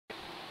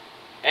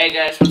Hey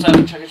guys, what's up?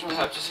 Chuck is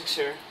 156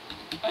 here.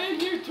 I am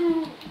here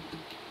too.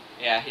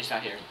 Yeah, he's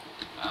not here.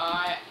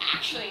 I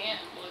actually am,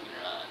 believe it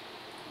or not.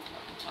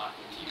 I'm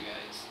talking to you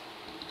guys.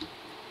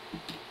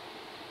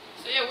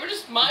 So yeah, we're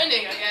just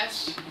mining, I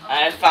guess.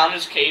 I found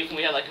his cave and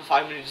we had like a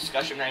 5-minute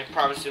discussion and I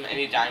promised him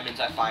any diamonds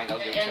I find I'll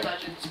give and him to.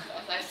 dungeons,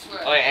 I swear.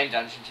 Oh yeah, and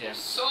dungeons, yeah. There's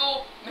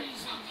so many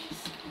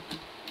zombies.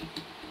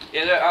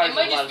 Yeah, there are a It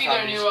might lot just of be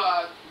zombies.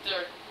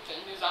 their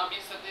new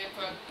zombies that they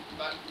put,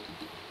 but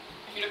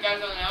if you guys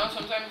don't know,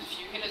 sometimes if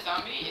you hit a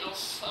zombie, it'll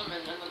summon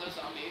another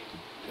zombie.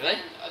 Really?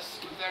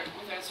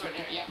 Within a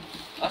certain area, yeah.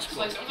 That's So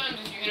cool. like sometimes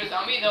if you hit a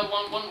zombie, the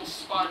one will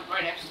spawn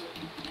right next to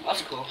it.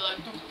 That's cool. You're like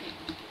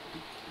duplicate.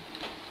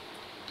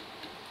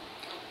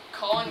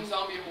 Calling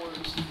zombie hordes.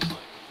 It's like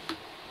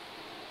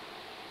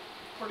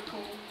pretty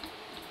cool.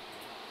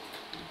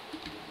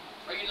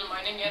 Are you done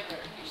mining yet, or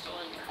are you still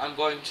in here? I'm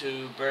going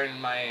to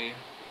burn my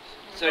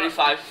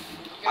 35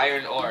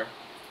 iron ore.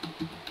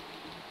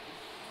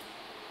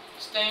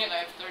 Staying at I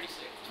have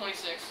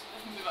 26.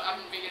 I'm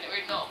beginning.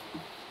 Wait, no.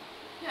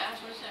 Yeah,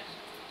 that's 26.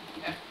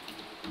 Okay.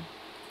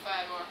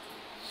 5 more.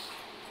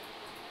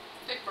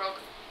 Pick broke.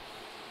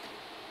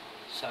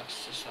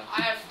 Sucks to suck.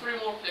 I have 3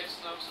 more picks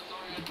though, so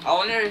don't even. I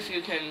wonder if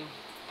you can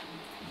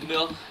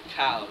milk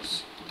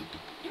cows.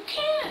 You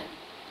can!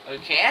 Oh, you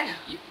can?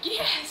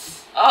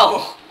 Yes!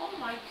 Oh! Oh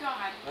my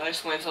god. That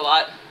explains a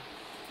lot.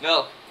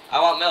 Milk. I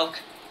want milk.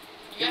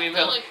 Give me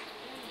milk. Like,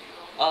 there you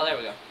go. Oh, there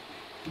we go.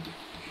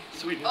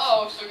 Sweetness.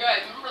 Oh, so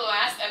guys, remember the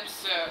last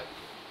episode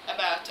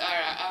about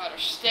our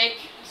steak,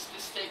 the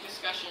steak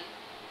discussion?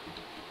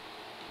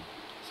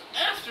 So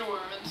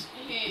afterwards,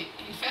 he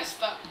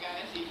fessed up,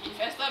 guys. He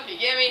fessed up. He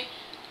gave me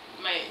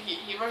he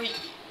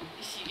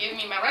gave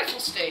me my rightful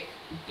steak.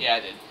 Yeah, I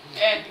did.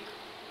 And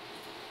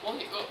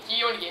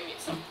he only gave me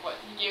some, but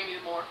he gave me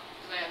more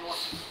because I had more.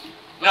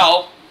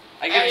 No,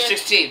 I gave you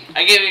 16.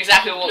 I gave you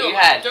exactly what you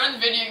had. During the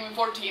video, you gave me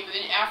 14, but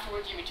then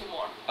afterwards, you gave me 2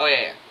 more. Oh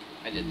yeah,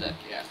 I did that.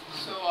 Yeah.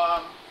 So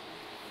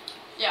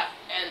yeah,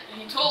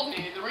 and he told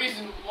me the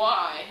reason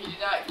why he did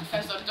not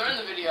fess up during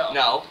the video.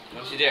 No,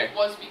 don't you dare.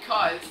 Was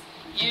because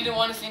he didn't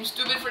want to seem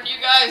stupid for you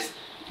guys.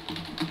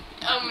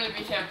 I'm gonna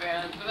be temp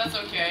banned, but that's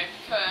okay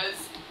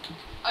because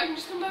I can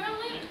just come back on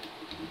later.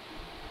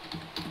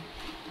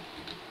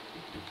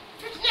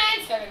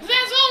 59 seconds.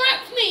 That's all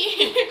right with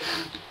me.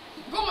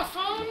 Go on my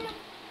phone,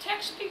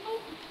 text people,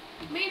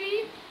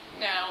 maybe.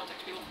 Nah, I won't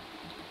text people.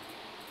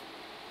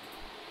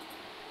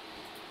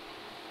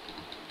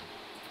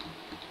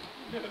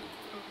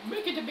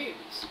 Making the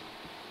babies.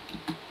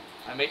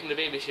 I'm making the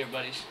babies here,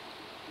 buddies.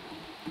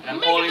 And I'm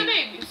making the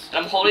babies.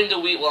 I'm holding the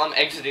wheat while I'm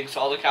exiting,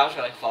 so all the cows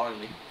are like following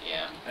me.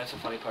 Yeah. That's the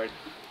funny part.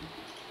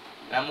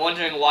 And I'm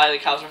wondering why the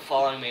cows are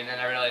following me, and then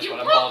I realize what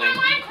I'm holding. You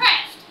broke my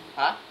Minecraft.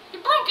 Huh? You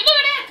broke it. Look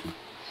at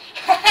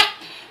that.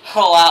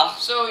 Oh wow.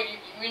 So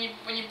when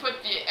you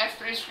put the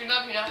F3 screen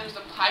up, you know how there's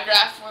the pie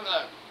graph for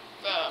the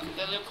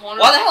little corner.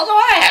 Why the hell do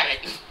I have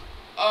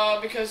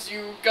it? Because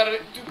you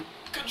gotta do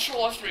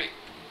Control F3.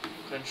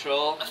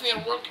 Control. I think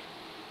it'll work.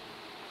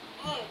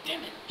 Oh,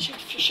 damn it.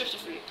 Shift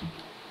F3.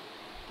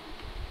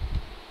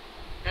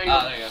 There you go.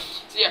 There you go.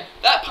 So yeah,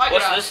 that pie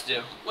graph. What's this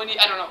do?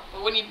 I don't know.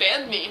 But when he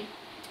banned me,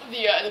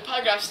 the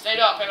pie graph stayed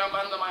up, and I'm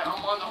on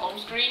the home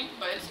screen,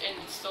 but it's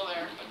still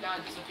there. But now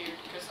it disappeared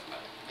because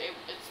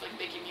it's like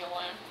making me a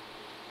lion.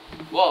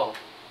 Whoa.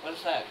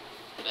 What's that?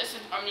 This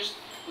is. I'm just.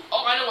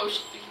 Oh, I know what we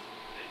should do.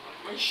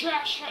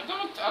 Shash.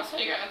 I'll tell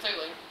you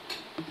later.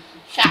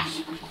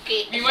 Shash.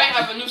 Okay. We might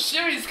have a new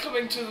series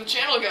coming to the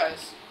channel,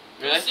 guys.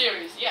 Really? New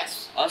series,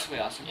 yes. Oh, that's gonna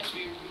be awesome. Yes,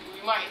 we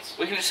might.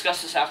 We can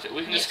discuss this after.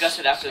 We can discuss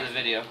it after the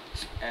video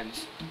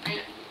ends. I mean,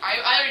 I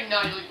already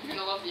know you're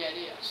gonna love the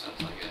idea, so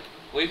it's all good.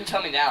 Well, you can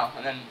tell me now,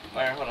 and then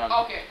hold on.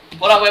 Okay.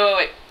 Hold on.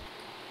 Wait.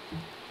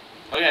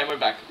 Okay, we're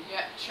back.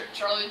 Yeah,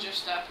 Charlie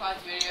just paused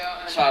the video.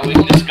 And Sorry, we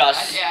can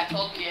discuss. I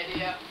told him the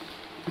idea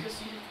because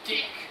he's a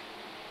dick.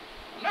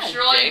 I'm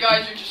sure all you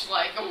guys are just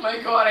like, oh my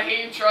god, I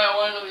hate you, Charlie. I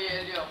want to know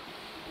the idea.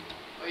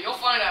 But you'll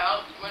find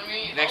out when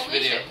we Next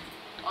video. it.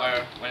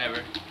 Or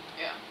whenever.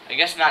 Yeah. I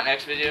guess not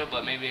next video,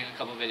 but maybe in a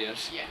couple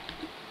videos. Yeah.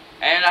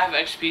 And I have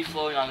XP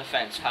flowing on the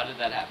fence. How did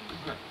that happen?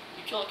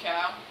 You kill a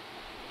cow,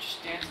 it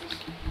just dances.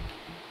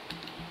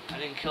 I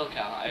didn't kill a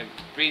cow. I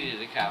breeded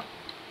a cow.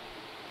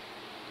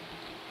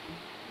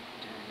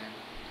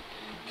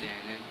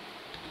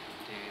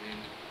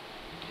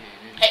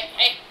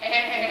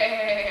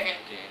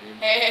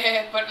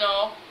 Hey, but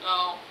no,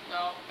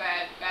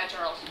 bad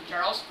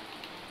Charles.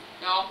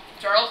 No,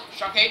 Charles,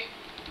 Sharky,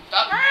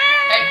 stop.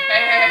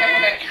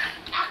 Hey,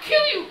 I'll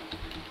kill you.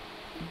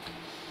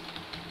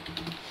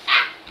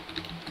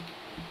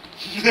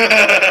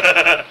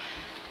 Can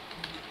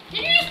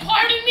you just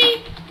pardon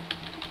me?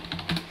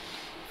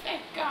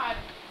 Thank God.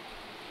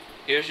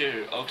 Here's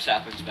your oak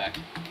saplings back.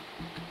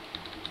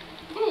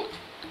 Ooh.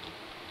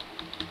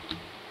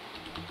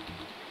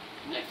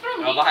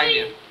 Oh, behind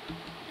you.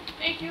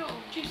 Thank you.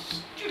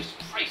 Jesus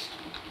Christ.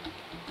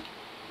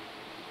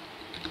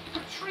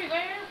 Put a tree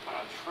there, put a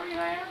tree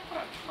there, put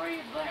a tree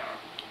there.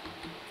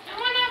 And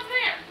one up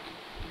there.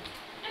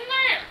 And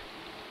there.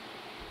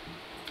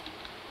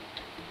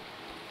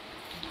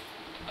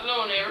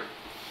 Hello, neighbor.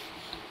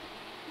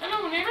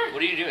 Hello, neighbor.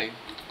 What are you doing?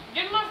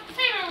 Getting my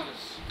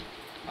potatoes.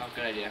 Oh,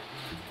 good idea.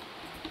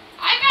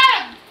 I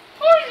got a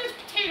poisonous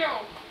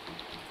potato.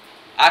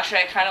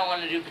 Actually, I kind of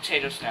want to do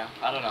potatoes now.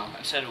 I don't know,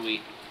 instead of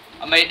wheat.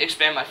 I might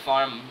expand my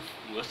farm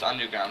with the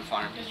underground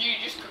farm. Because you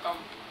just cook them.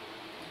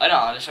 I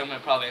know, that's what I'm going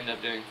to probably end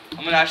up doing. I'm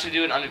going to actually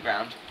do it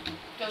underground.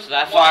 So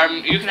that farm,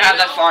 you can have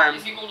that farm.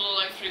 Is equal to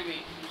like 3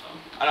 weeks. So.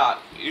 I know,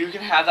 you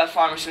can have that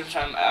farm as soon as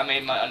I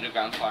made my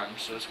underground farm.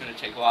 So it's going to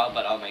take a while,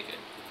 but I'll make it.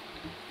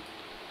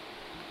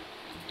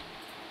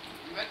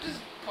 You got this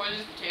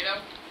poisonous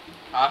potato?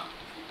 Huh?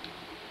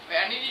 Wait,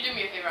 I need you to do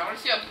me a favor. I want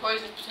to see a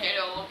poisonous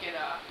potato look at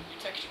your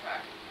texture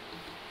pack.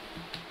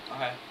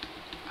 Okay.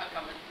 I'm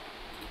coming.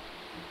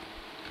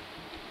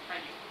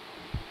 Behind you.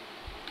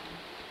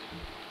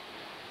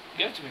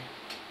 Give it to me.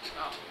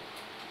 Oh.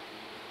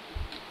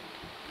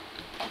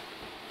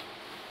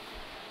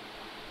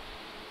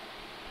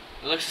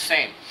 It looks the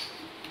same.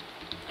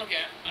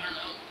 Okay, I don't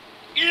know.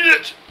 Eat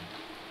it!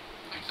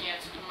 I can't.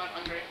 I'm not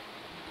hungry.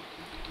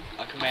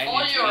 I'll command I'll you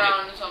follow to you eat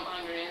around it. until I'm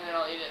hungry and then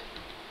I'll eat it.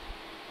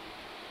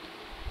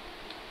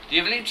 Do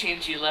you have any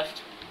TNT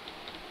left?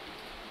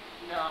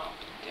 No.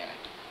 Damn it.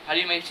 How do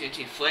you make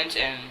TNT? Flint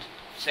and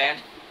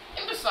sand?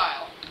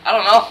 Imbecile. I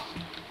don't know.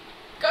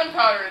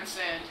 Gunpowder and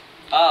sand.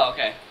 Oh,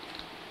 okay.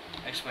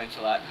 Explains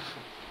a lot.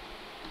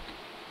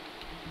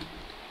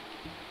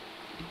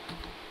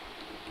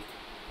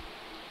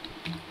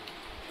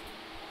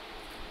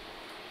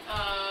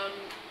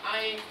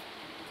 I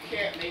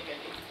can't make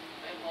any.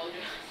 I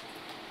apologize.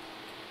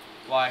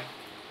 Why?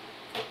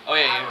 Oh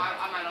yeah, I'm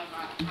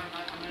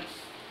just.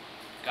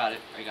 got it.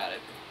 I got it.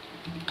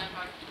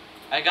 Gunpowder.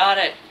 I got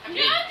it. I'm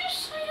Hey,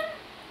 just saying.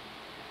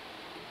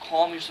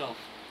 calm yourself.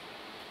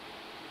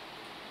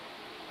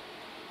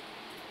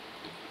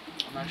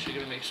 I'm actually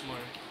gonna make some more.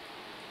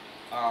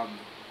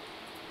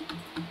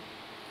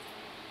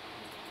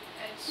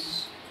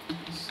 It's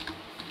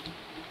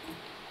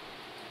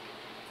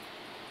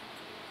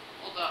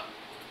hold up.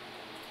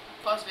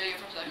 Pause video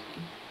for a second.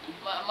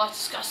 I must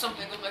discuss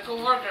something with my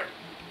coworker.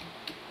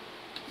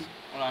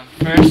 Hold on.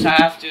 First, I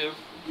have to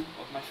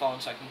open my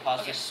phone so I can pause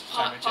Okay, this.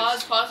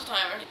 pause the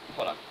timer.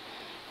 Hold on.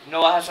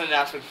 Noah has an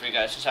announcement for you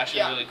guys. It's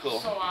actually really cool.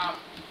 So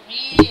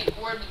we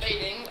were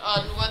debating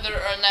on whether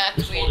or not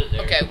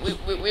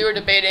we were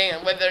debating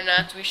on whether or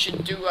not we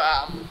should do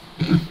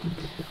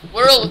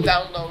world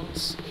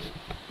downloads.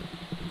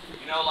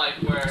 You know, like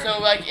where. So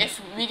like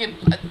if we could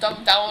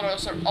download our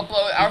server,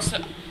 upload our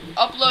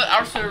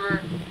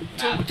server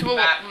to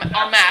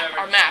our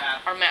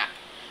map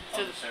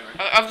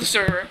of the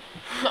server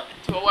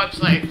to a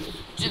website,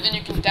 so then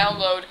you can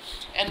download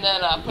and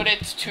then put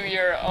it to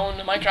your own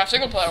Minecraft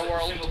single player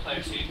world. Single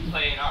player, so you can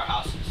play in our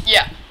houses.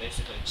 Yeah.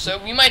 Basically. So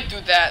we might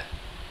do that.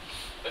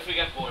 If we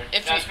get bored.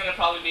 That's gonna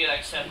probably be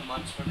like 7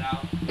 months from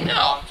now. No. A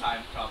long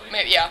time, probably.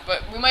 Maybe, yeah,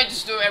 but we might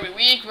just do it every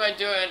week. We might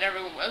do it whenever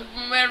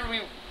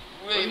we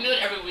really. We can do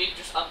it every week,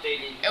 just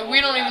updating. And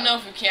we don't even know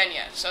if we can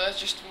yet. So that's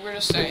just we're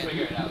just saying. We'll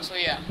figure it out. So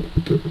yeah.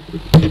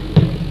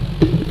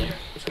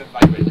 It's gonna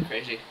vibrate like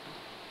crazy.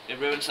 It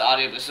ruins the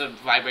audio, but it's a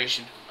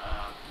vibration.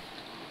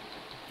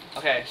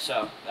 Okay,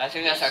 so I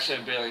think that's actually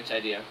a brilliant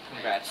idea.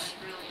 Congrats. That's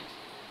brilliant.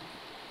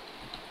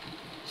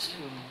 It's not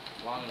even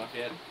long enough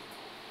yet.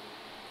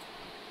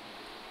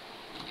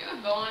 You have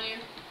a bow on you?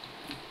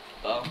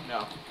 Bow?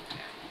 No.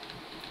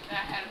 Yeah. I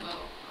had a bow. I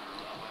don't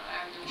know what I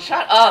have to do.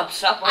 Shut up!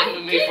 Stop looking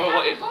at me for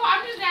what.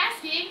 I'm just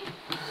asking.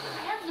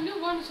 I have the new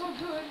one. So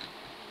good.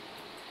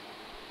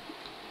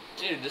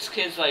 Dude, this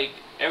kid's like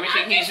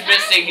everything he's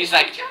missing. He's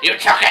like, you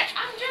took it.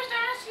 I'm just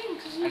asking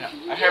because I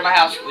know. I heard my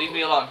house. Leave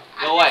me alone.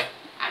 Go away.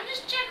 I'm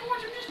just checking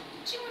what you're just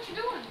seeing what you're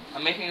doing.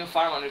 I'm making a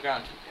farm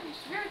underground. I'm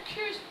just very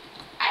curious.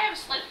 I have a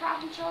slight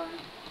problem, children.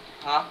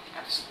 Huh? I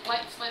have a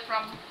slight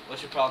problem.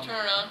 What's your problem?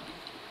 Turn it on.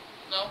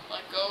 No,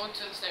 like go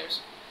to the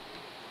stairs.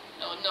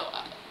 No, there's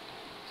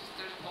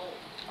a hole.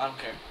 I don't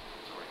care.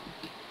 Sorry.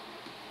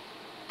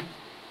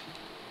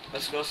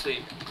 Let's go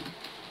sleep.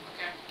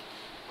 Okay.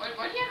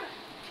 Why do you have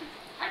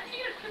how did you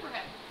get a creeper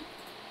head?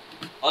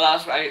 Oh,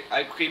 that's right.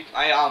 What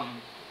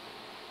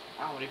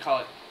do you call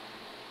it?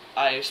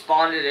 I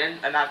spawned it in,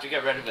 and I have to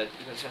get rid of it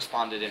because I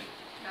spawned it in.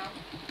 No.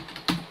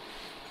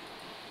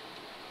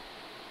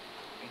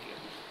 Thank you.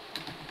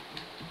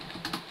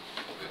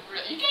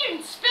 You can't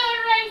even spell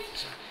it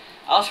right.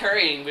 I was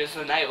hurrying because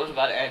the night was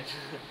about to end.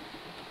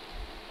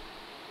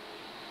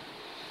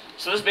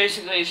 So this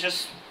basically is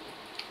just,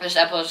 this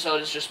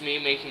episode is just me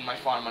making my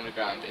farm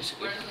underground,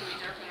 basically. We're just gonna be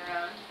jerking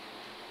around.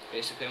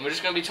 Basically, and we're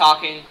just gonna be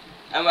talking,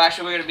 and we're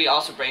gonna be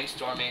also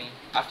brainstorming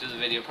after the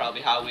video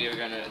probably how we are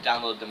gonna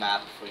download the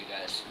map for you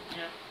guys.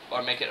 Yeah.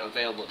 Or make it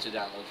available to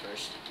download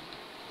first.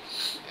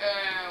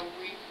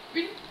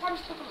 We probably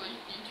still have a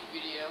YouTube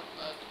video,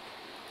 but.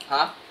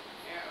 Huh?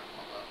 Yeah,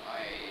 hold up.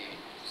 I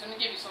was gonna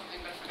give you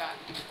something, but I forgot.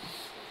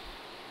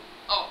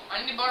 Oh,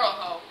 I need to borrow a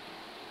hoe.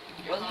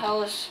 What the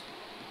hell is...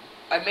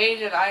 I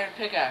made an iron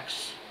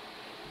pickaxe.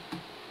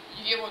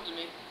 You gave one to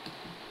me.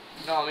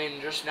 No, I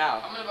mean just now.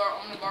 I'm gonna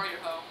borrow your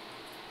hoe.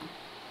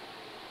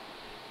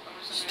 I'm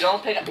just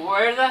Don't pick up.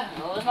 Where the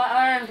hell is my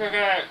iron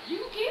picker?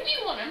 You gave me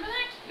one, remember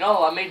that?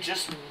 No, I made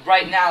just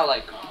right now,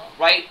 like,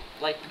 right,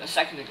 like, a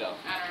second ago.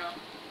 I don't know.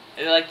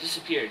 It, like,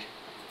 disappeared.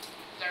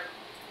 There.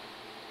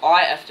 Oh,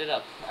 I effed it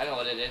up. I know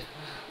what it is.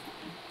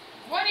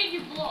 Why did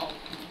you blow?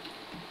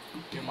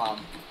 Your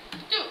mom.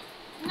 Dude,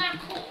 not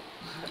cool.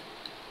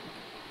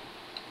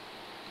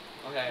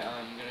 Okay,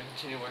 I'm gonna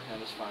continue working on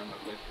this farm real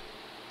quick.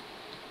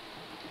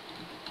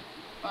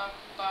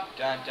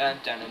 Dun, dun,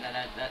 dun, dun, dun, dun, dun,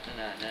 dun,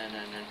 dun, dun,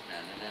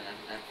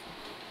 dun.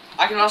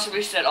 I can also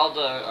reset all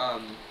the, I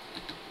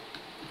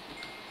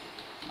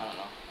don't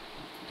know.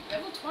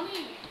 Level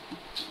 20.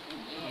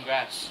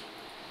 Congrats.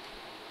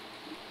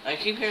 I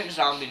keep hearing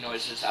zombie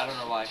noises. I don't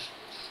know why.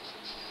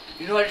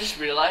 You know what I just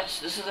realized?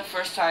 This is the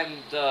first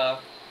time the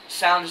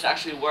sound has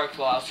actually worked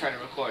while I was trying to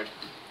record.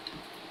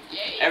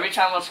 Yay. Every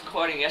time I was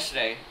recording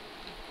yesterday,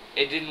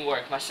 it didn't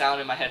work. My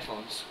sound in my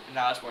headphones. And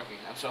now it's working.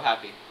 I'm so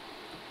happy.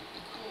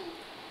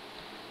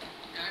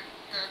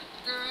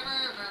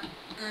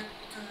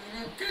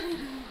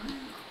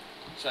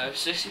 So I have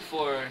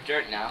 64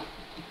 dirt now.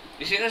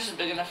 You think this is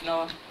big enough,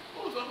 Noah?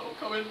 Oh, the hell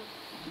coming. Alright,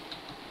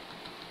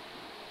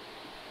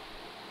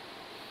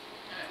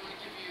 I'm gonna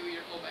give you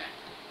your whole back.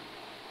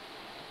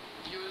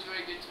 You was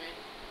very good to me.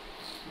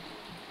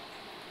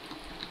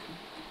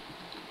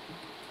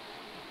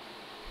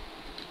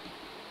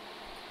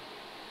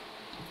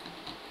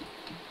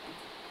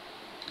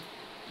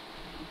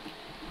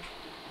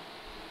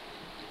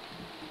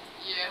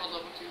 Yeah, hold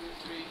up, 1, 2,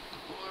 3,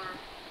 4.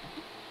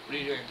 What are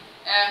you doing?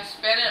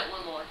 Span it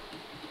one more.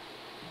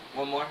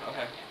 One more?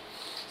 Okay.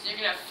 So you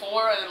can have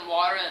 4 and then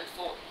water and then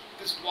 4.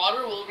 This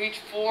water will reach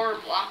 4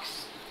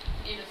 blocks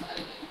either side of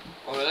it.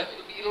 Oh, really?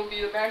 It'll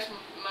be the maximum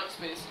amount of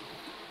space.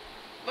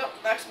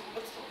 Not maximum,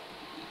 but still.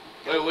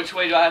 Wait, which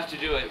way do I have to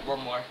do it?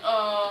 One more.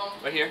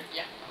 Right here?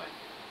 Yeah, that way.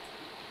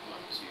 1,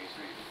 2, 3,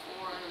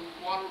 4, and then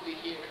water will be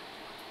here.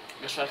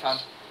 Guess what I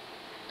found?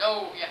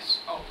 Oh, yes.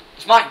 Oh.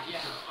 It's mine!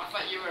 Yeah, I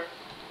thought you were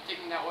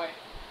digging that way.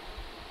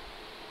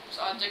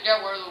 So I'll dig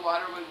out where the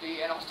water would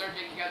be, and I'll start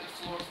digging out the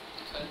floor.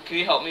 Can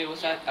you help me with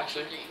that,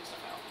 actually?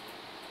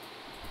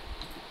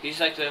 He's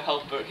like the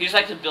helper. He's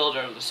like the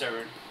builder of the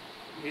server.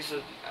 He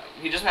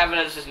doesn't have it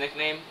as his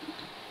nickname,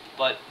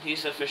 but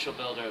he's the official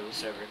builder of the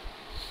server.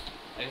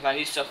 Like if I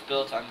need stuff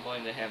built, I'm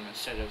going to him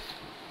instead of...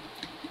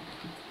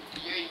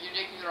 You're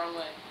digging the wrong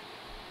way.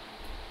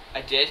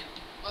 I did?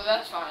 Well,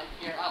 that's fine.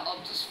 Here,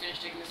 I'll just finish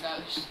digging this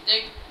out. Just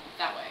dig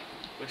that way.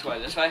 Which way?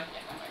 This way?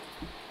 Yeah, that way.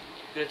 You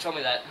could have told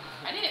me that.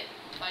 I did.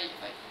 But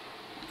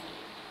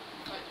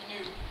you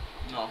knew.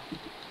 No.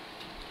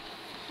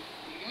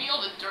 Give me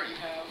all the dirt you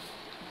have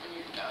when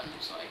you're done,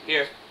 so I can...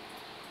 Here.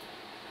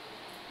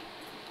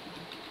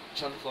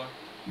 It's on the floor.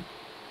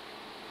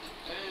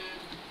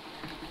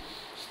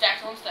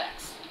 Stacks on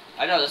stacks.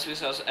 I know, that's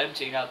because I was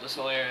emptying out this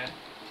whole area.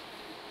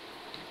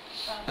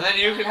 And then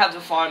you can have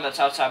the farm that's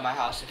outside my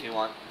house if you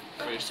want,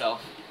 for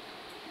yourself.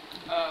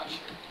 Sure.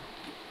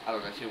 I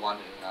don't know if you want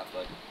it or not,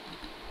 but...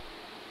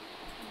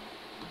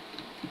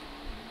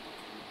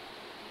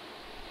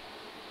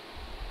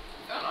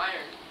 Found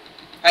iron.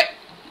 Hey!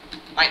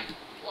 Mine!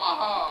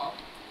 Wow.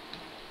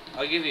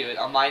 I'll give you it.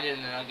 I'll mine it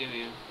and then I'll give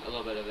you a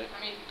little bit of it.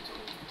 I mean,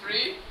 2,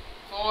 3,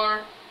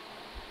 4.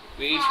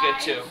 We each 5. get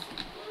 2.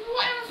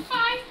 Whatever, 5.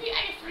 I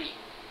get 3.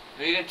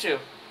 No, you get 2.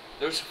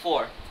 There's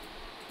 4.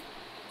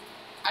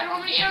 I don't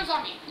have any arrows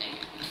on me. Dang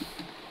it.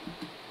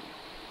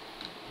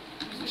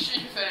 There's a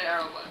sheep with an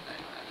arrow, but I don't have it.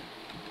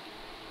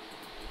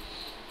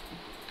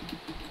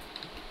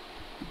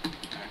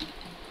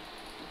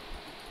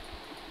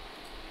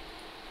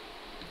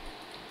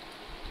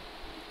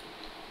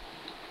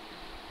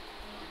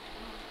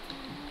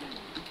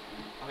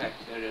 Okay,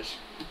 there it is.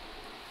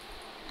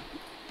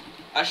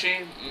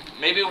 Actually,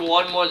 maybe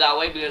one more that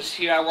way because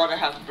here I want to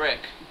have brick,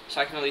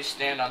 so I can at least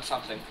stand on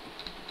something.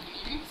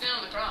 You can stand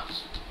on the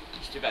crops.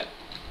 It's too bad.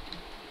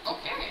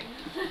 Okay.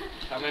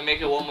 So I'm gonna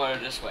make it one more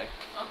this way,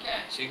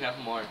 Okay. so you can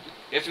have more.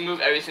 You have to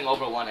move everything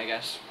over 1, I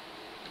guess.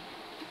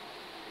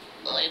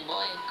 Boy,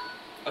 boy.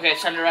 Okay,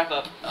 it's time to wrap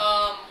up.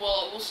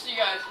 Well, we'll see you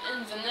guys in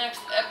the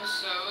next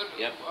episode.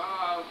 Yep.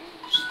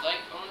 Just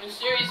like a new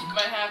series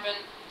might happen.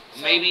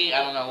 So Maybe,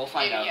 I don't know, we'll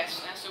find out.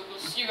 Yes, and so we'll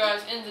see you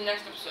guys in the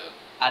next episode.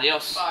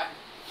 Adios. Bye.